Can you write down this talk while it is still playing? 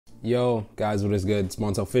Yo, guys, what is good? It's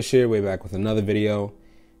Montell Fish here, way back with another video,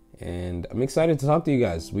 and I'm excited to talk to you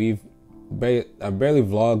guys. I've barely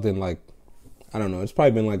vlogged in I don't know, it's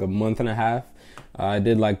probably been like a month and a half. I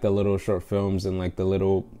did like the little short films and like the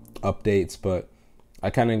little updates, but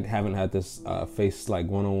I kind of haven't had this face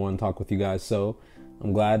one-on-one talk with you guys, so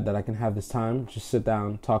I'm glad that I can have this time, just sit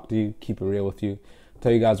down, talk to you, keep it real with you,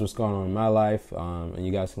 tell you guys what's going on in my life, and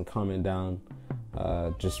you guys can comment down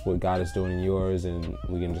just what God is doing in yours, and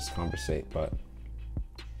we can just conversate. But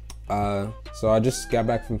so I just got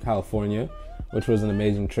back from California, which was an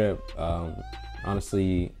amazing trip.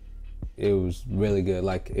 Honestly, it was really good.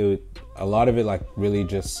 A lot of it really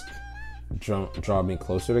just draw me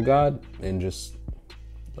closer to God, and just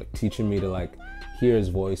teaching me to hear His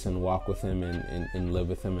voice and walk with Him and live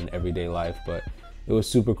with Him in everyday life. But it was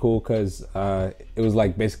super cool because it was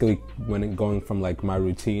basically going from my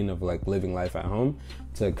routine of living life at home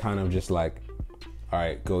to kind of just all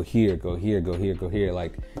right, go here, go here, go here, go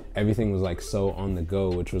here. Everything was so on the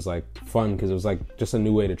go, which was fun because it was just a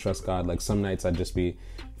new way to trust God. Some nights I'd just be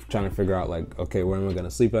trying to figure out okay, where am I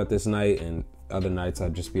gonna sleep at this night, and other nights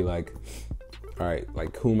I'd just be all right,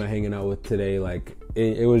 who am I hanging out with today?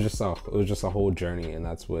 It was just a whole journey, and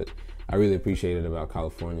that's what I really appreciated about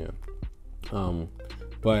California.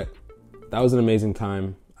 But that was an amazing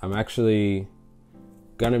time. I'm actually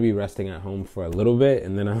gonna be resting at home for a little bit,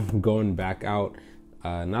 and then I'm going back out,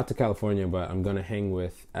 not to California, but I'm gonna hang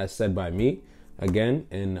with As Said by Me again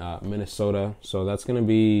in Minnesota. So that's gonna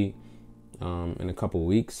be in a couple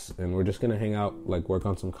weeks, and we're just gonna hang out, work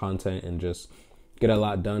on some content and just get a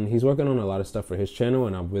lot done. He's working on a lot of stuff for his channel,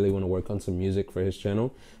 and I really want to work on some music for his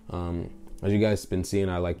channel. As you guys been seeing,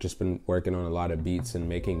 I just been working on a lot of beats and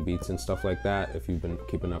making beats and stuff like that. If you've been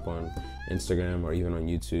keeping up on Instagram or even on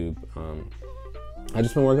YouTube, I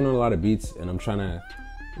just been working on a lot of beats, and I'm trying to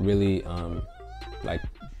really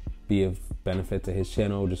be of benefit to his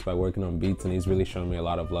channel just by working on beats. And he's really shown me a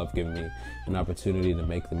lot of love, giving me an opportunity to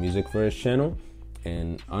make the music for his channel.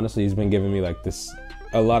 And honestly, he's been giving me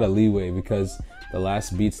a lot of leeway, because the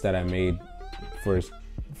last beats that I made for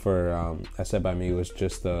As Said by Me was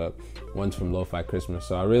just the ones from Lo-Fi Christmas.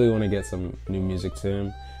 So I really want to get some new music to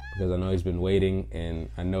him, because I know he's been waiting, and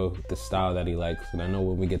I know the style that he likes, and I know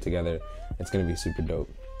when we get together it's going to be super dope.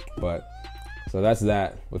 But so that's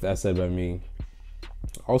that with As Said by Me.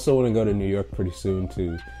 Also want to go to New York pretty soon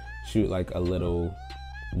to shoot a little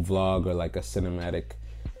vlog or a cinematic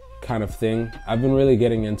kind of thing. I've been really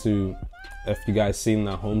getting into, if you guys seen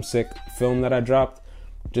the Homesick film that I dropped,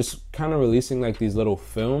 just kind of releasing these little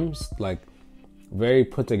films, very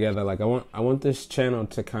put together. I want this channel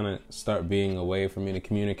to kind of start being a way for me to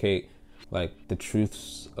communicate the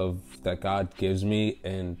truths of that God gives me,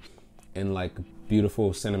 and in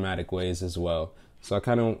beautiful cinematic ways as well. So I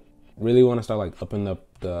kind of really want to start upping up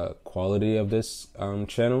the quality of this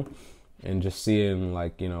channel, and just seeing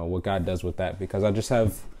what God does with that, because I just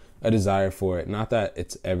have a desire for it. Not that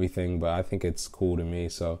it's everything, but I think it's cool to me.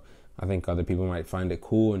 So I think other people might find it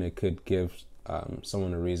cool, and it could give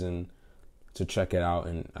someone a reason to check it out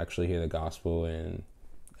and actually hear the gospel and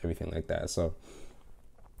everything like that. So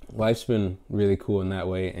life's been really cool in that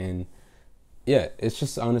way. And yeah, it's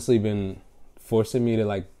just honestly been forcing me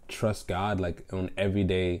to trust God on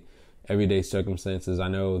everyday circumstances. I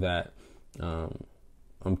know that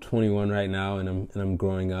I'm 21 right now, and I'm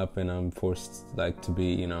growing up, and I'm forced to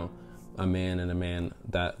be a man, and a man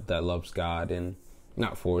that loves God, and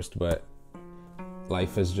not forced, but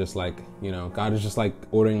life is just God is just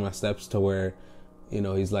ordering my steps to where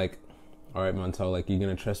He's all right, Montell, you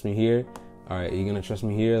gonna trust me here? All right, are you gonna trust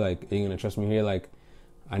me here? Are you gonna trust me here?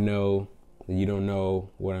 I know that you don't know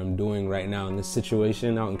what I'm doing right now in this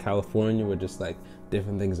situation out in California, where just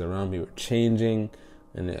different things around me were changing.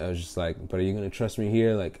 And I was just but are you going to trust me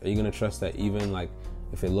here? Are you going to trust that even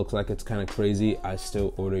if it looks like it's kind of crazy, I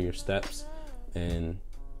still order your steps? And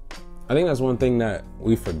I think that's one thing that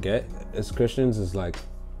we forget as Christians is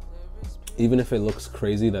even if it looks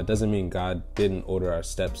crazy, that doesn't mean God didn't order our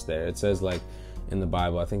steps there. It says in the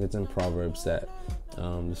Bible, I think it's in Proverbs, that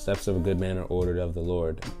the steps of a good man are ordered of the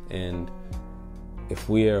Lord. And if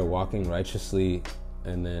we are walking righteously,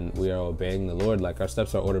 and then we are obeying the Lord, our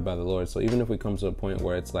steps are ordered by the Lord. So even if we come to a point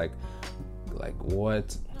where it's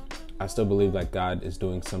what, I still believe God is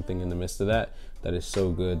doing something in the midst of that is so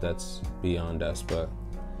good, that's beyond us. But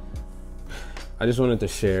I just wanted to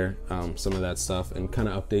share some of that stuff and kind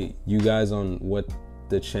of update you guys on what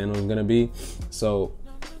the channel is gonna be. So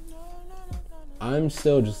I'm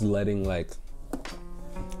still just letting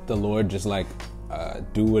the Lord just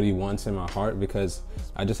do what He wants in my heart, because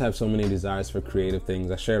I just have so many desires for creative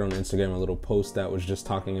things. I shared on Instagram a little post that was just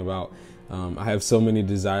talking about I have so many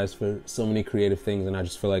desires for so many creative things, and I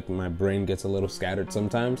just feel like my brain gets a little scattered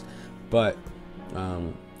sometimes. But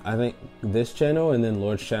I think this channel and then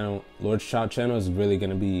Lord's Child channel is really going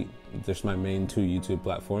to be just my main 2 YouTube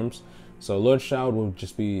platforms. So Lord's Child will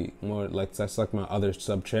just be more like, that's like my other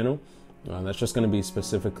sub channel. That's just going to be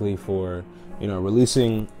specifically for, you know,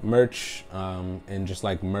 releasing merch and just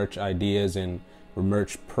like merch ideas and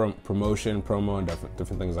merch promotion, promo, and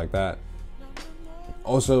different things like that.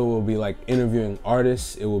 Also, it will be like interviewing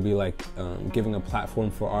artists. It will be like giving a platform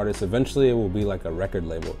for artists. Eventually, it will be like a record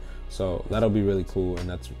label. So that'll be really cool.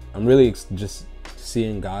 And I'm really just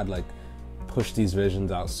seeing God like push these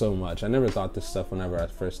visions out so much. I never thought this stuff whenever I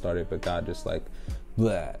first started, but God just like,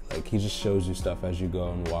 bleh, like he just shows you stuff as you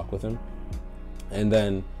go and walk with him. And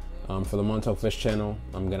then for the Montell Fish channel,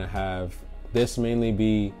 I'm gonna have this mainly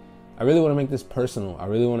be, I really want to make this personal. I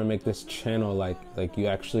really want to make this channel like you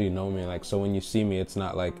actually know me. Like, so when you see me, it's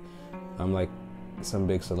not like I'm like some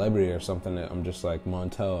big celebrity or something. I'm just like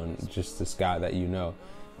Montell and just this guy that you know.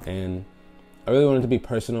 And I really want it to be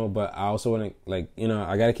personal, but I also want to, like, you know,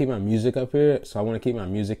 I got to keep my music up here. So I want to keep my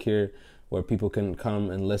music here where people can come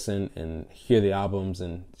and listen and hear the albums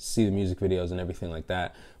and see the music videos and everything like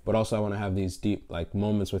that. But also I want to have these deep like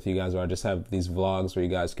moments with you guys where I just have these vlogs where you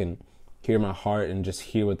guys can hear my heart and just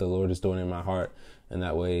hear what the Lord is doing in my heart. And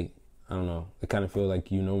that way, I don't know, it kind of feel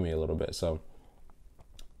like you know me a little bit. So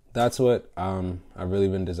that's what I've really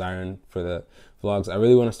been desiring for the vlogs. I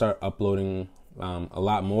really want to start uploading a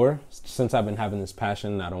lot more. Since I've been having this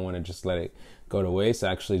passion, I don't want to just let it go to waste.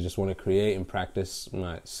 I actually just want to create and practice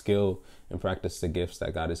my skill and practice the gifts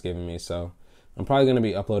that God has given me. So I'm probably going to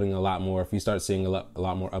be uploading a lot more. If you start seeing a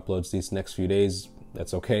lot more uploads these next few days,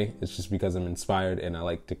 that's okay. It's just because I'm inspired and I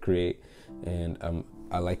like to create, and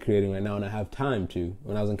I like creating right now, and I have time to.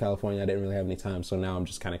 When I was in California, I didn't really have any time, so now I'm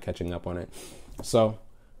just kind of catching up on it. So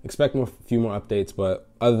expect a few more updates, but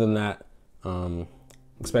other than that,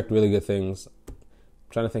 expect really good things. I'm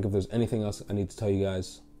trying to think if there's anything else I need to tell you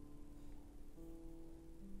guys.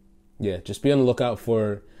 Yeah, just be on the lookout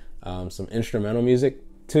for some instrumental music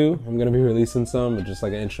too. I'm going to be releasing some, just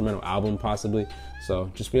like an instrumental album possibly. So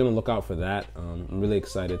just be on the lookout for that. I'm really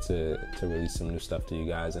excited to release some new stuff to you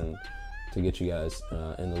guys and to get you guys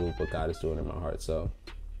in the loop what God is doing in my heart. So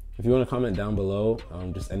if you want to comment down below,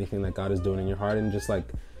 just anything that God is doing in your heart and just like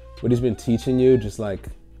what he's been teaching you, just like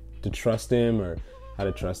to trust him or how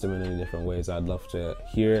to trust him in any different ways. I'd love to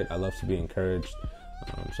hear it. I'd love to be encouraged.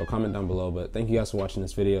 So comment down below. But thank you guys for watching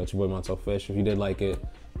this video. It's your boy Montell Fish. If you did like it,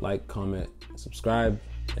 like, comment, subscribe,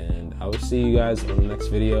 and I will see you guys in the next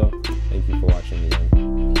video. Thank you for watching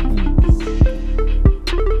again. Peace.